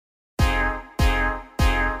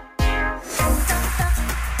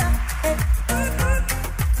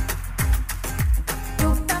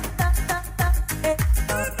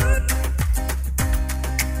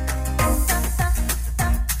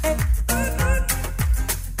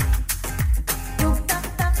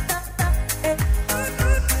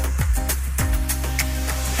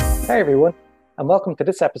Hey everyone, and welcome to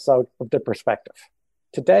this episode of The Perspective.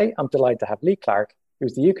 Today, I'm delighted to have Lee Clark,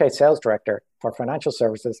 who's the UK Sales Director for Financial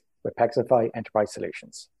Services with Pexlify Enterprise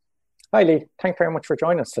Solutions. Hi Lee, thanks very much for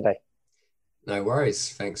joining us today. No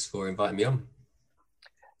worries, thanks for inviting me on.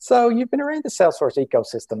 So you've been around the Salesforce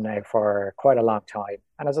ecosystem now for quite a long time,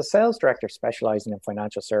 and as a sales director specializing in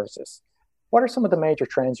financial services, what are some of the major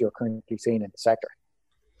trends you're currently seeing in the sector?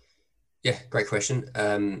 Yeah, great question.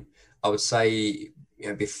 I would say,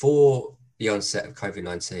 before the onset of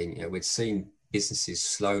COVID-19, we'd seen businesses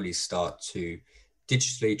slowly start to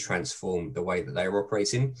digitally transform the way that they were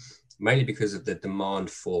operating, mainly because of the demand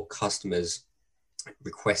for customers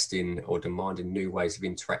requesting or demanding new ways of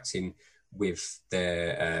interacting with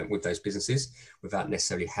with those businesses without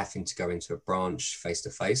necessarily having to go into a branch face to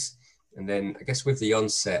face. And then I guess with the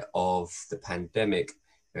onset of the pandemic,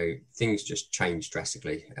 things just changed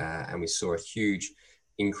drastically, and we saw a huge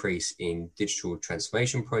increase in digital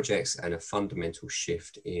transformation projects and a fundamental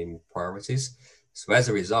shift in priorities. So as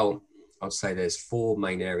a result, I'd say there's four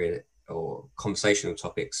main areas or conversational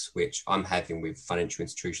topics which I'm having with financial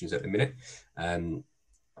institutions at the minute.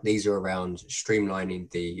 These are around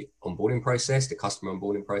streamlining the onboarding process, the customer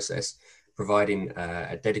onboarding process, providing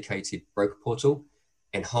a dedicated broker portal,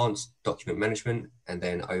 enhanced document management, and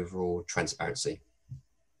then overall transparency.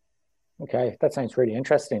 Okay, that sounds really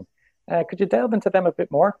interesting. Could you delve into them a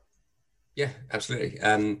bit more? Yeah, absolutely.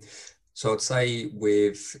 So I'd say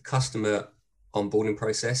with customer onboarding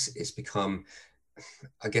process, it's become,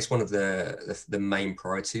 I guess, one of the main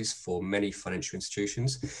priorities for many financial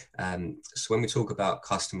institutions. So when we talk about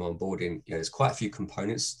customer onboarding, there's quite a few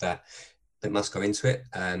components that must go into it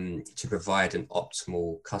to provide an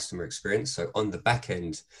optimal customer experience. So on the back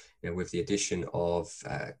end, with the addition of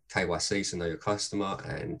KYC, so know your customer,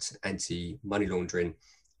 and anti-money laundering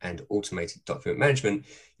and automated document management,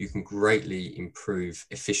 you can greatly improve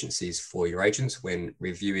efficiencies for your agents when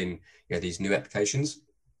reviewing these new applications.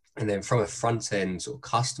 And then from a front end or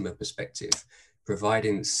customer perspective,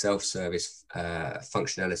 providing self-service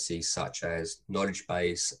functionality such as knowledge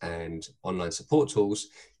base and online support tools,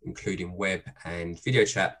 including web and video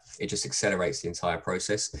chat, it just accelerates the entire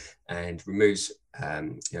process and removes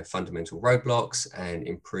fundamental roadblocks and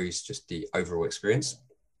improves just the overall experience.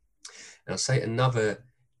 And I'll say another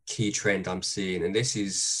key trend I'm seeing, and this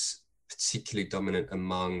is particularly dominant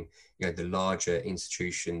among the larger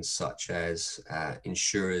institutions such as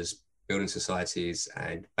insurers, building societies,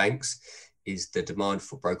 and banks, is the demand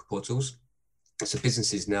for broker portals. So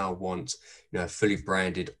businesses now want a fully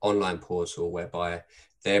branded online portal whereby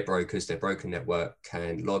their brokers, their broker network,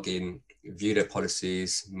 can log in, view their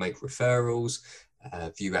policies, make referrals,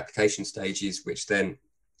 view application stages, which then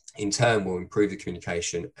in turn will improve the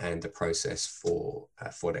communication and the process for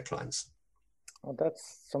their clients. Well,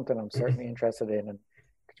 that's something I'm certainly interested in. And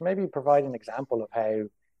could you maybe provide an example of how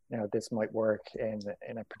this might work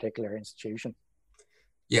in a particular institution?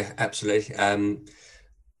 Yeah, absolutely.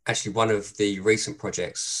 Actually, one of the recent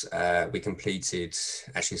projects we completed,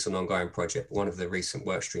 actually it's an ongoing project, one of the recent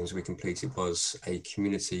work streams we completed was a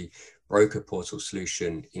community broker portal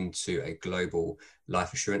solution into a global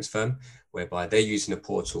life assurance firm, whereby they're using a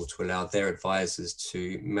portal to allow their advisors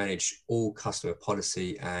to manage all customer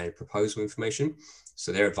policy and proposal information.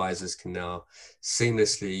 So their advisors can now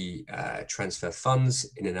seamlessly transfer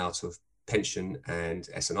funds in and out of pension and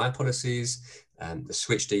S&I policies. The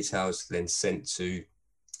switch details then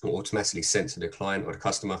automatically sent to the client or the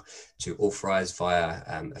customer to authorize via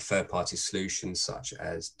a third-party solution such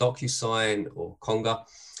as DocuSign or Conga.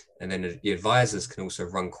 And then the advisors can also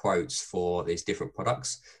run quotes for these different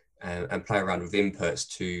products and play around with inputs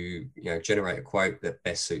to generate a quote that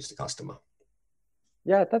best suits the customer.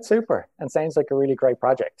 Yeah, that's super and sounds like a really great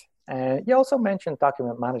project. You also mentioned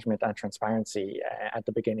document management and transparency at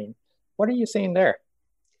the beginning. What are you seeing there?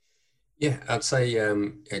 Yeah, I'd say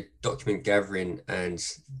document gathering and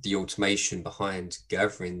the automation behind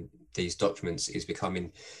gathering these documents is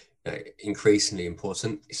becoming increasingly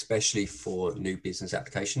important, especially for new business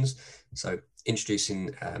applications. So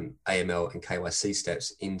introducing AML and KYC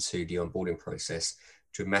steps into the onboarding process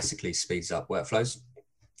dramatically speeds up workflows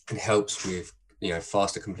and helps with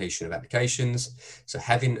faster completion of applications. So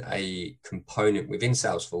having a component within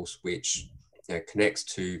Salesforce which connects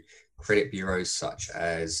to credit bureaus such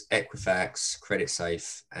as Equifax,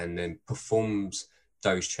 CreditSafe, and then performs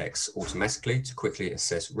those checks automatically to quickly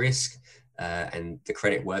assess risk and the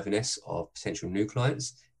credit worthiness of potential new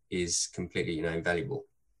clients is completely invaluable.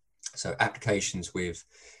 So applications with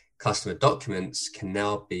customer documents can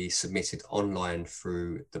now be submitted online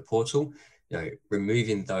through the portal,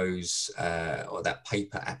 removing those or that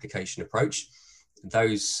paper application approach.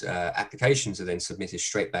 Those applications are then submitted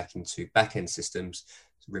straight back into back-end systems,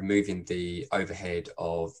 removing the overhead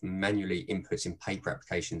of manually inputting paper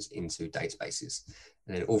applications into databases.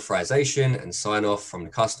 And then authorization and sign-off from the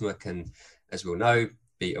customer can, as we all know,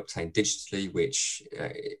 be obtained digitally, which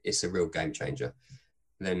is a real game changer.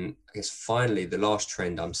 And then I guess finally, the last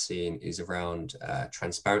trend I'm seeing is around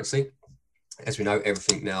transparency. As we know,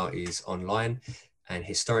 everything now is online, and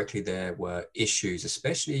historically there were issues,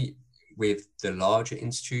 especially with the larger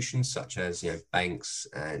institutions such as banks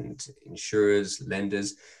and insurers,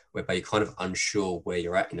 lenders, whereby you're kind of unsure where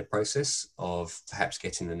you're at in the process of perhaps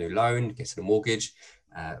getting a new loan, getting a mortgage,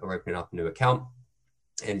 or opening up a new account.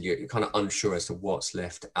 And you're kind of unsure as to what's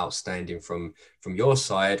left outstanding from your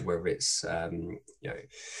side, whether it's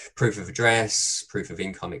proof of address, proof of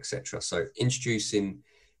income, etc. So introducing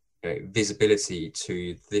visibility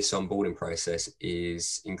to this onboarding process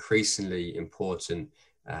is increasingly important,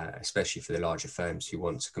 especially for the larger firms who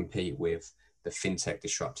want to compete with the fintech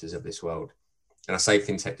disruptors of this world. And I say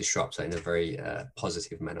fintech disruptor in a very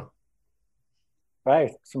positive manner.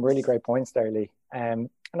 Right, some really great points there, Lee. And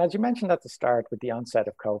as you mentioned at the start, with the onset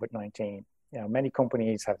of COVID-19, many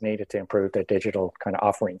companies have needed to improve their digital kind of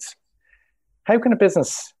offerings. How can a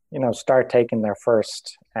business, start taking their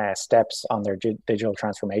first steps on their digital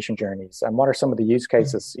transformation journeys? And what are some of the use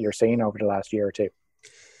cases you're seeing over the last year or two?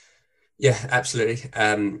 Yeah, absolutely.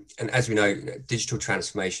 And as we know, digital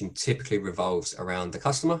transformation typically revolves around the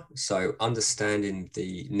customer. So understanding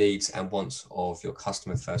the needs and wants of your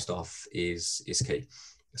customer first off is key.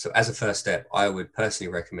 So as a first step, I would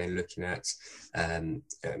personally recommend looking at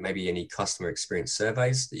maybe any customer experience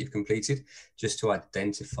surveys that you've completed, just to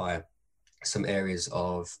identify some areas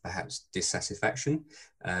of perhaps dissatisfaction.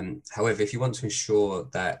 However, if you want to ensure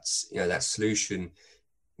that that solution,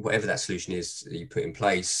 whatever that solution is that you put in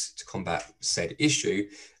place to combat said issue,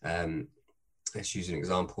 let's use an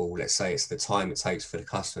example. Let's say it's the time it takes for the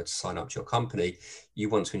customer to sign up to your company. You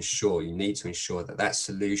need to ensure that that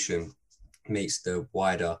solution meets the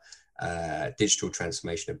wider digital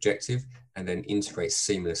transformation objective, and then integrates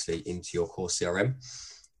seamlessly into your core CRM.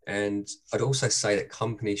 And I'd also say that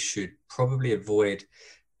companies should probably avoid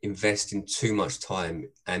investing too much time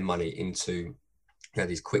and money into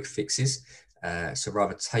these quick fixes. So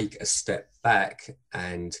rather take a step back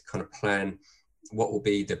and kind of plan what will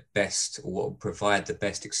be the best, or what will provide the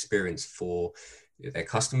best experience for their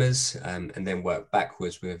customers, and then work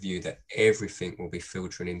backwards with a view that everything will be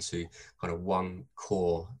filtering into kind of one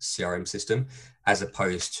core CRM system, as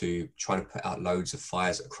opposed to trying to put out loads of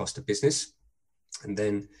fires across the business. And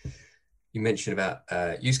then you mentioned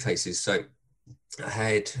about use cases. So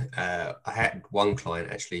I had one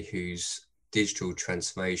client actually whose digital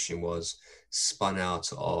transformation was spun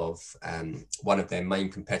out of one of their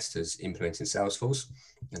main competitors implementing Salesforce,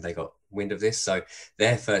 and they got wind of this. So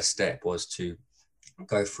their first step was to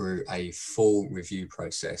go through a full review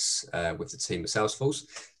process with the team at Salesforce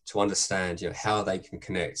to understand how they can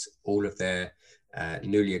connect all of their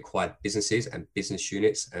newly acquired businesses and business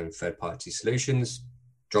units and third-party solutions,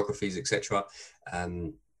 geographies, etc.,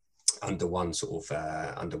 under one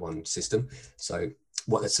system. So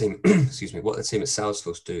what the team, what the team at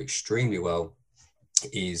Salesforce do extremely well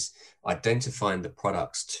is identifying the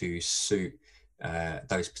products to suit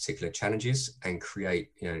those particular challenges and create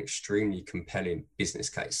an extremely compelling business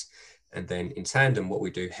case. And then in tandem, what we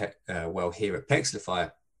do well here at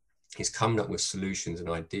Pexlify is coming up with solutions and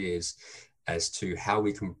ideas as to how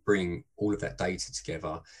we can bring all of that data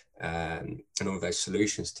together and all of those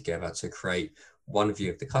solutions together to create one view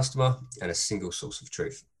of the customer and a single source of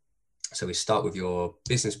truth. So we start with your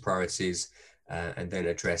business priorities and then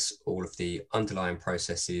address all of the underlying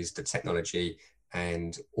processes, the technology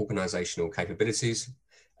and organizational capabilities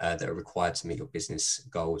that are required to meet your business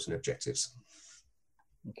goals and objectives.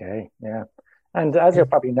 Okay, yeah. And as you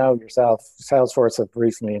probably know yourself, Salesforce have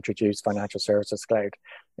recently introduced Financial Services Cloud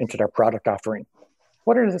into their product offering.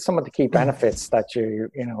 What are some of the key benefits that you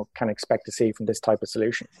can expect to see from this type of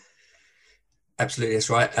solution? Absolutely, that's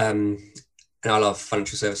right. And I love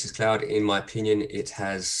Financial Services Cloud. In my opinion, it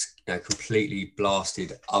has completely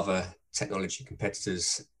blasted other technology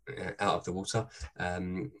competitors out of the water.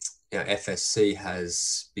 FSC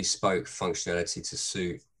has bespoke functionality to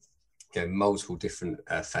suit multiple different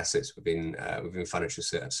facets within financial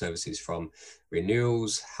services, from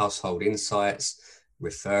renewals, household insights,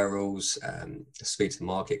 referrals, speed to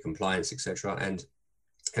market, compliance, etc. And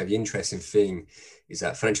the interesting thing is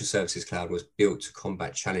that Financial Services Cloud was built to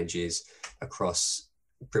combat challenges across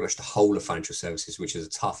pretty much the whole of financial services, which is a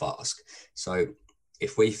tough ask. So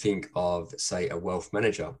if we think of, say, a wealth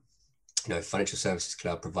manager, Financial Services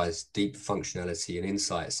Cloud provides deep functionality and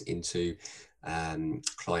insights into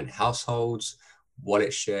client households,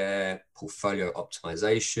 wallet share, portfolio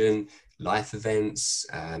optimization, life events,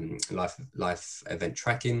 life event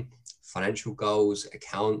tracking, financial goals,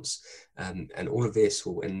 accounts, and all of this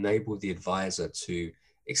will enable the advisor to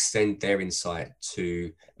extend their insight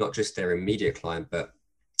to not just their immediate client, but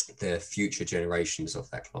the future generations of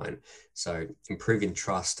that client. So improving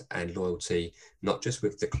trust and loyalty, not just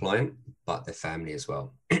with the client, but their family as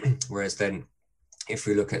well. Whereas then, if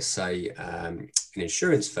we look at, say, an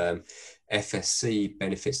insurance firm, FSC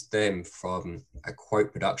benefits them from a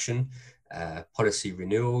quote production, policy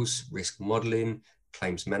renewals, risk modeling,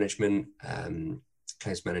 claims management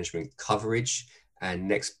coverage, and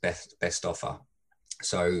next best offer.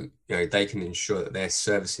 So, they can ensure that they're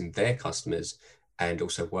servicing their customers and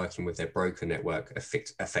also working with their broker network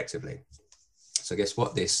effectively. So I guess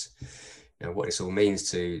what this all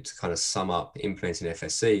means to kind of sum up implementing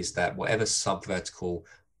FSC is that whatever sub-vertical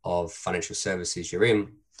of financial services you're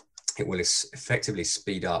in, it will effectively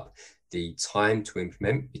speed up the time to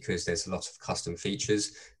implement, because there's a lot of custom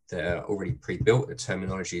features that are already pre-built. The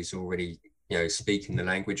terminology is already speaking the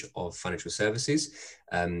language of financial services,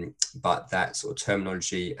 but that sort of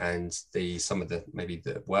terminology and some of the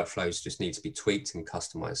workflows just need to be tweaked and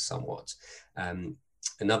customized somewhat.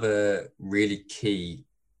 Another really key,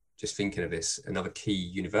 just thinking of this, another key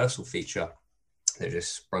universal feature that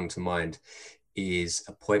just sprung to mind is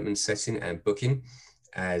appointment setting and booking,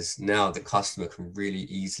 as now the customer can really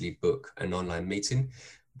easily book an online meeting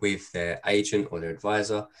with their agent or their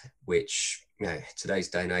advisor, which today's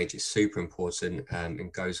day and age is super important,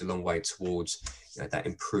 and goes a long way towards that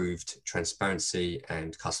improved transparency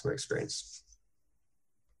and customer experience.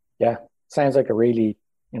 Yeah, sounds like a really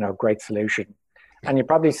great solution. And you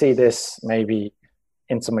probably see this maybe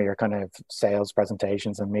in some of your kind of sales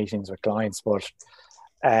presentations and meetings with clients, but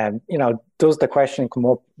does the question come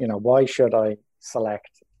up, why should I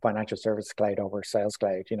select Financial Services Cloud over Sales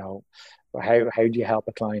Cloud? How do you help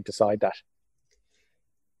a client decide that?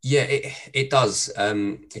 Yeah, it does.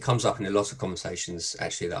 It comes up in a lot of conversations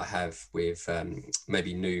actually that I have with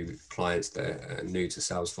maybe new clients that are new to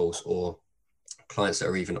Salesforce, or clients that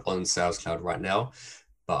are even on Sales Cloud right now,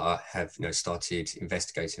 but have started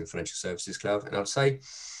investigating Financial Services Cloud. And I'd say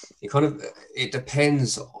it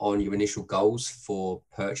depends on your initial goals for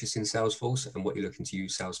purchasing Salesforce and what you're looking to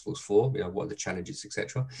use Salesforce for. What are the challenges,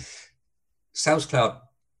 etc. Sales Cloud,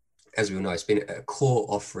 as we all know, it's been a core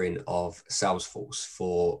offering of Salesforce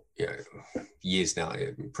for years now,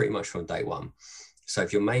 pretty much from day one. So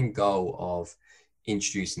if your main goal of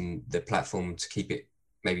introducing the platform to keep it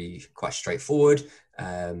maybe quite straightforward,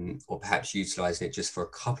 or perhaps utilizing it just for a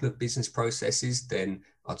couple of business processes, then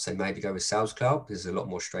I'd say maybe go with Sales Cloud, because it's a lot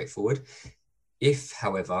more straightforward. If,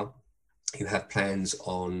 however, you have plans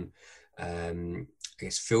on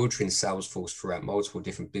filtering Salesforce throughout multiple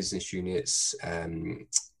different business units,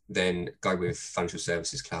 then go with Financial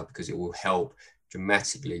Services Cloud, because it will help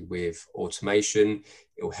dramatically with automation.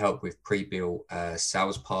 It will help with pre-built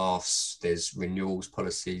sales paths. There's renewals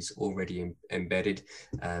policies already embedded.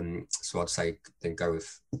 So I'd say then go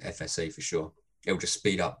with FSC for sure. It will just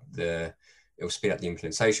speed up the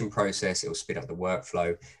implementation process. It will speed up the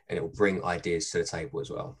workflow, and it will bring ideas to the table as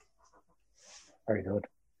well. Very good.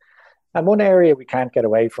 And one area we can't get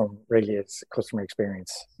away from really is customer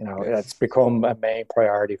experience. It's become a main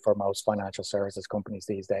priority for most financial services companies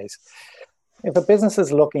these days. If a business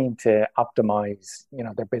is looking to optimize,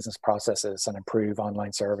 their business processes and improve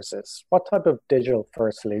online services, what type of digital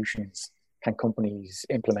first solutions can companies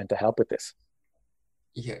implement to help with this?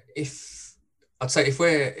 Yeah, if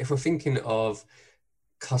we're thinking of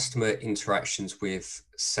customer interactions with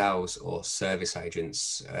sales or service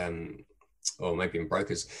agents, or maybe in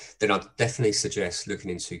brokers, then I'd definitely suggest looking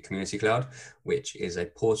into Community Cloud, which is a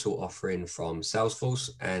portal offering from Salesforce.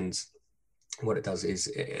 And what it does is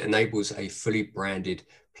it enables a fully branded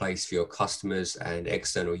place for your customers and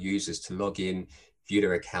external users to log in, view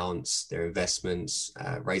their accounts, their investments,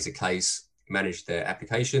 raise a case, manage their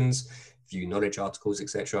applications, view knowledge articles,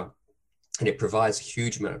 etc. And it provides a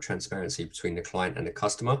huge amount of transparency between the client and the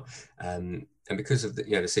customer. And because of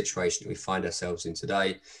the situation that we find ourselves in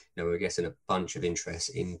today, we're getting a bunch of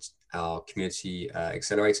interest in our community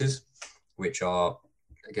accelerators, which are,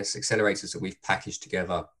 accelerators that we've packaged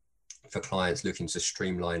together for clients looking to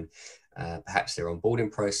streamline perhaps their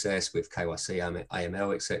onboarding process with KYC,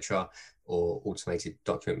 AML, etc., or automated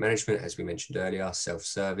document management, as we mentioned earlier,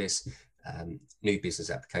 new business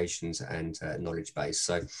applications, and knowledge base.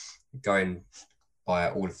 So going by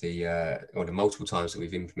all the multiple times that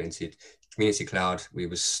we've implemented Community Cloud, we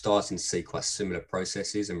were starting to see quite similar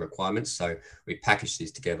processes and requirements. So we packaged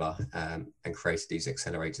these together and created these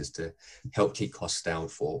accelerators to help keep costs down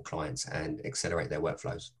for clients and accelerate their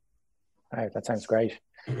workflows. All right, that sounds great.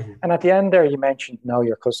 And at the end there, you mentioned know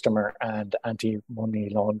your customer and anti-money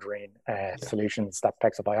laundering solutions that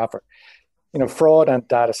Pexlify offer. Fraud and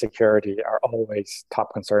data security are always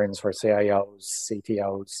top concerns for CIOs,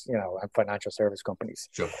 CTOs, and financial service companies.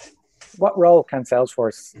 Sure. What role can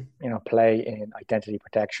Salesforce, play in identity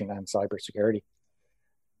protection and cybersecurity?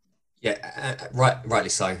 Yeah, rightly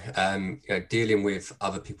so. Dealing with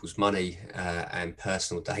other people's money and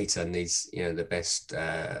personal data needs, the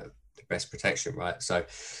best protection, right? So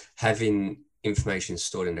having information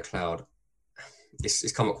stored in the cloud,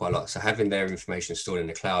 it's come up quite a lot. So having their information stored in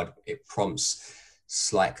the cloud, it prompts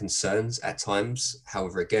slight concerns at times.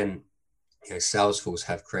 However, again, Salesforce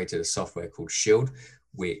have created a software called Shield,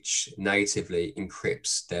 which natively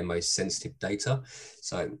encrypts their most sensitive data.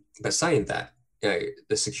 So, but saying that,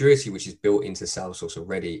 the security which is built into Salesforce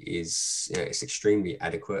already is, it's extremely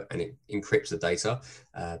adequate and it encrypts the data.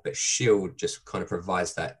 But Shield just kind of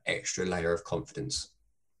provides that extra layer of confidence.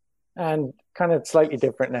 And kind of slightly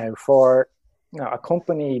different now for a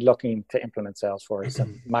company looking to implement Salesforce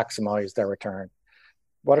and maximize their return.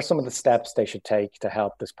 What are some of the steps they should take to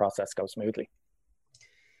help this process go smoothly?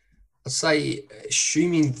 I'd say,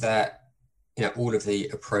 assuming that all of the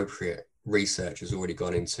appropriate research has already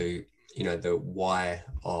gone into the why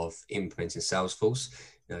of implementing Salesforce,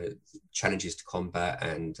 challenges to combat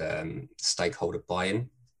and stakeholder buy-in.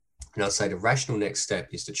 And I'd say the rational next step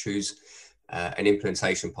is to choose an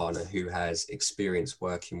implementation partner who has experience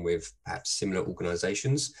working with perhaps similar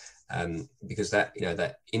organizations, because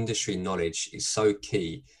that industry knowledge is so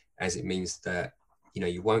key, as it means that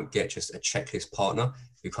you won't get just a checklist partner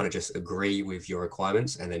who kind of just agree with your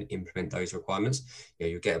requirements and then implement those requirements.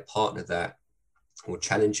 You'll get a partner that will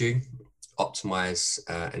challenge you, optimize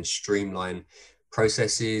and streamline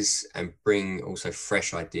processes, and bring also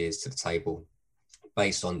fresh ideas to the table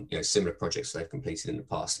based on similar projects they've completed in the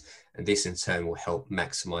past. And this in turn will help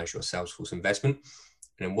maximize your Salesforce investment.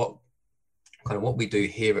 And then what we do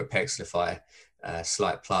here at Pexlify,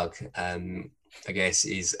 slight plug, I guess,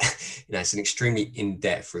 is it's an extremely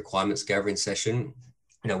in-depth requirements gathering session,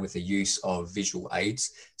 with the use of visual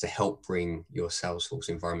aids to help bring your Salesforce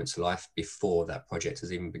environment to life before that project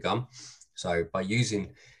has even begun. So by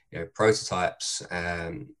using prototypes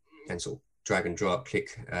and sort of drag and drop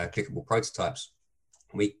clickable prototypes,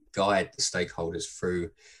 we guide the stakeholders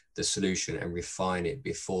through the solution and refine it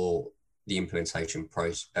before the implementation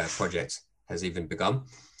project has even begun.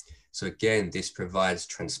 So again, this provides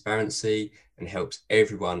transparency and helps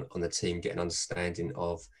everyone on the team get an understanding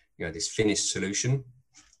of this finished solution,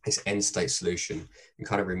 this end state solution, and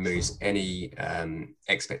kind of removes any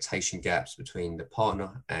expectation gaps between the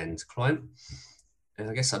partner and client. And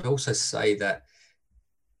I guess I'd also say that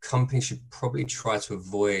companies should probably try to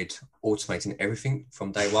avoid automating everything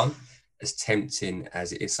from day one, as tempting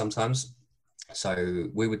as it is sometimes. So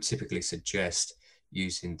we would typically suggest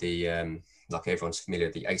using the, like everyone's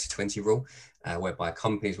familiar, the 80-20 rule, whereby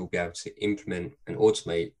companies will be able to implement and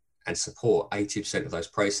automate and support 80% of those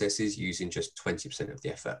processes using just 20% of the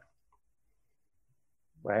effort.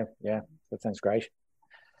 Right, yeah, that sounds great.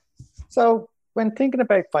 So when thinking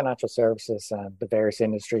about financial services and the various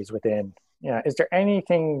industries within, is there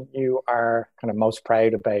anything you are kind of most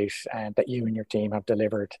proud about and that you and your team have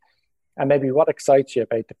delivered? And maybe what excites you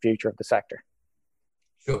about the future of the sector?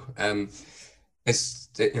 Sure. There's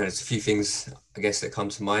a few things, I guess, that come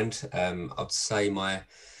to mind. I'd say my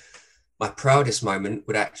proudest moment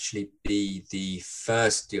would actually be the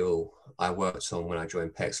first deal I worked on when I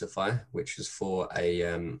joined Pexlify, which was for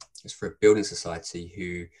a building society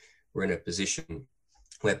who were in a position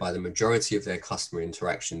whereby the majority of their customer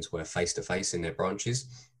interactions were face-to-face in their branches.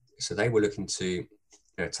 So they were looking to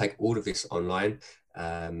take all of this online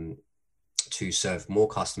to serve more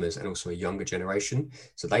customers and also a younger generation.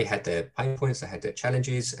 So they had their pain points, they had their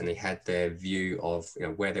challenges, and they had their view of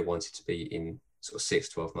where they wanted to be in sort of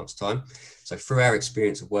 6-12 months time. So through our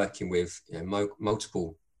experience of working with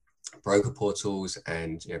multiple broker portals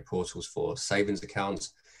and portals for savings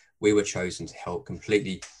accounts, we were chosen to help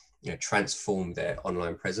completely transform their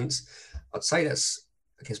online presence. I'd say that's,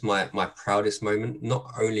 I guess, my proudest moment,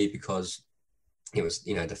 not only because it was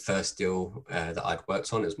the first deal that I'd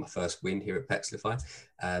worked on. It was my first win here at Pexlify,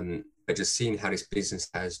 but just seeing how this business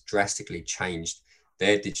has drastically changed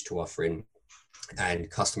their digital offering and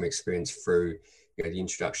customer experience through the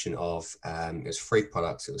introduction of it was 3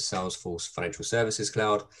 products. It was Salesforce Financial Services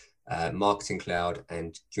Cloud, Marketing Cloud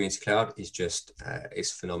and Community Cloud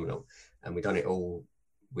is phenomenal. And we've done it all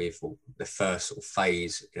with the first sort of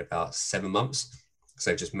phase in about 7 months.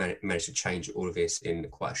 So just managed to change all of this in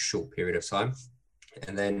quite a short period of time.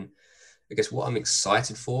 And then I guess what I'm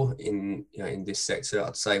excited for in this sector,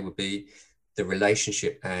 I'd say, would be the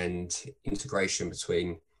relationship and integration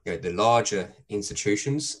between the larger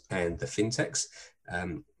institutions and the fintechs.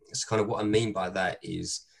 So kind of what I mean by that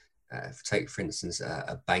is, take for instance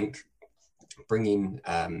a bank, bringing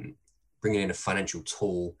in a financial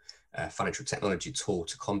technology tool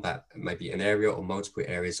to combat maybe an area or multiple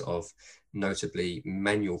areas of notably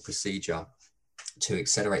manual procedure to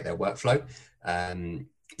accelerate their workflow.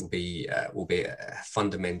 Will be a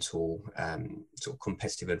fundamental sort of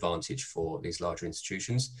competitive advantage for these larger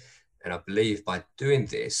institutions. And I believe by doing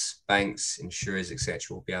this, banks, insurers,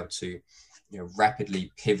 etc., will be able to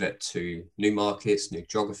rapidly pivot to new markets, new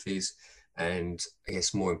geographies, and I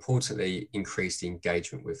guess more importantly, increase the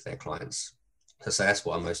engagement with their clients. So that's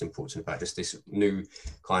what I'm most important about, just this new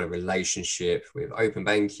kind of relationship with open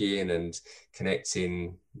banking and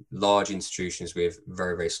connecting large institutions with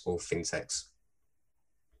very, very small fintechs.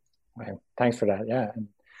 Wow, thanks for that. Yeah, and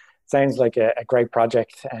sounds like a great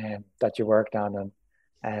project that you worked on,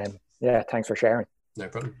 and yeah, thanks for sharing. No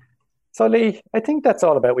problem. So Lee, I think that's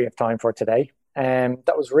all about we have time for today.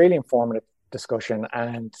 That was really informative discussion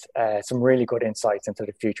and some really good insights into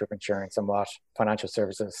the future of insurance and what financial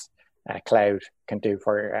services cloud can do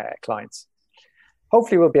for clients.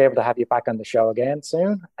 Hopefully we'll be able to have you back on the show again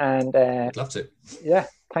soon. And I'd love to. Yeah,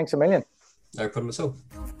 thanks a million. No problem at all.